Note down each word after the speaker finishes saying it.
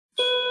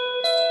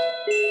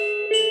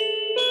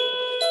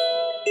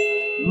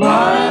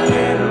My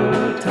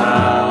little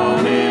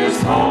town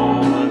is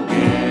home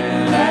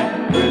again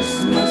at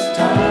Christmas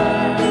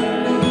time.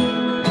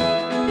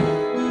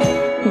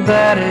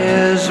 That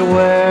is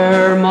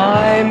where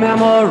my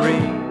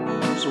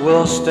memories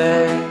will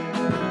stay.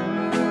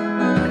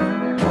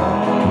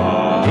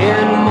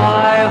 In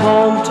my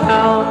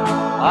hometown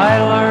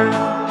I learned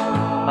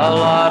a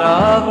lot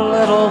of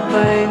little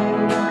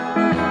things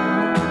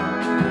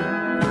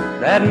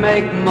that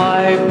make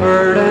my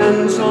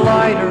burdens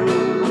lighter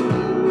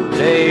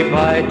day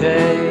by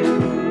day.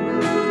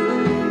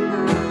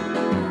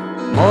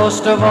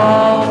 Most of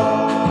all,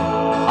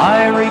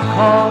 I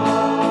recall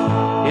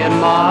in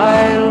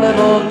my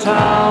little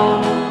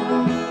town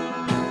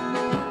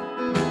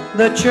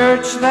the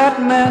church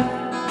that meant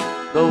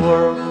the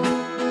world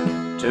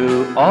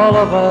to all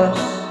of us.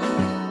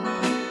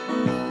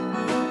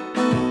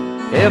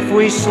 If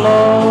we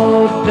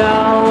slowed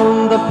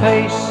down the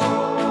pace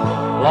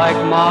like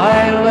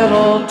my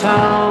little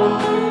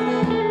town,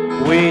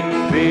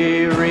 we'd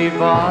be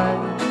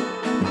revived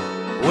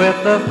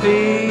with a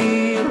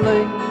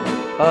feeling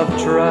of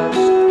trust.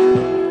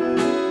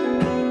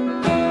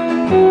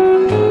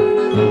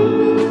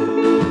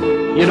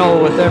 You know,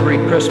 with every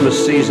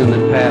Christmas season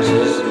that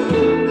passes,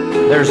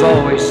 there's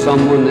always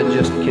someone that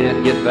just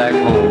can't get back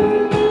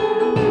home,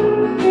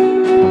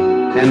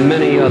 and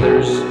many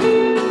others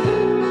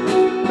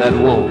that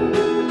won't.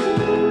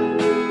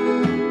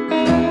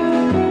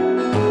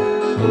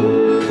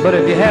 But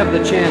if you have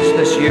the chance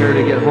this year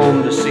to get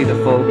home to see the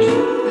folks,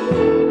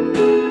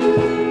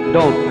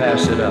 don't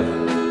pass it up,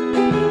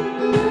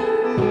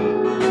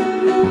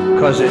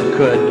 'cause it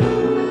could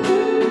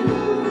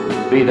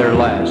be their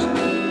last.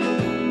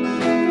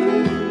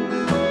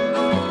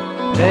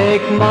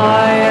 Take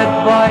my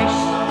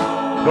advice,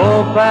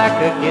 go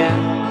back again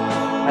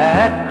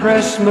at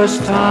Christmas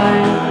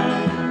time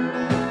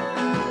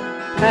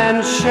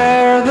and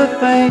share the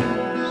things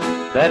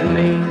that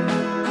mean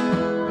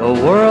the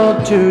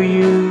world to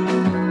you.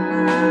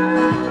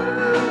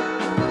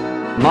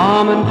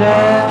 Mom and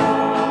Dad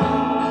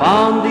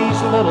found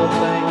these little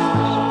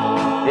things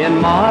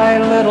in my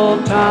little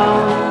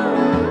town.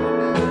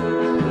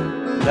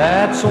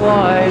 That's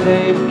why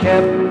they've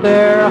kept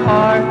their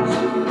hearts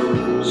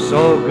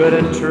so good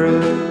and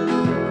true.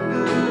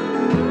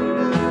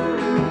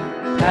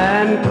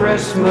 And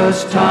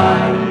Christmas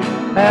time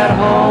at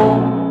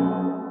home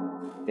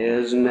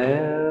is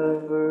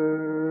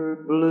never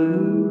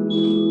blue.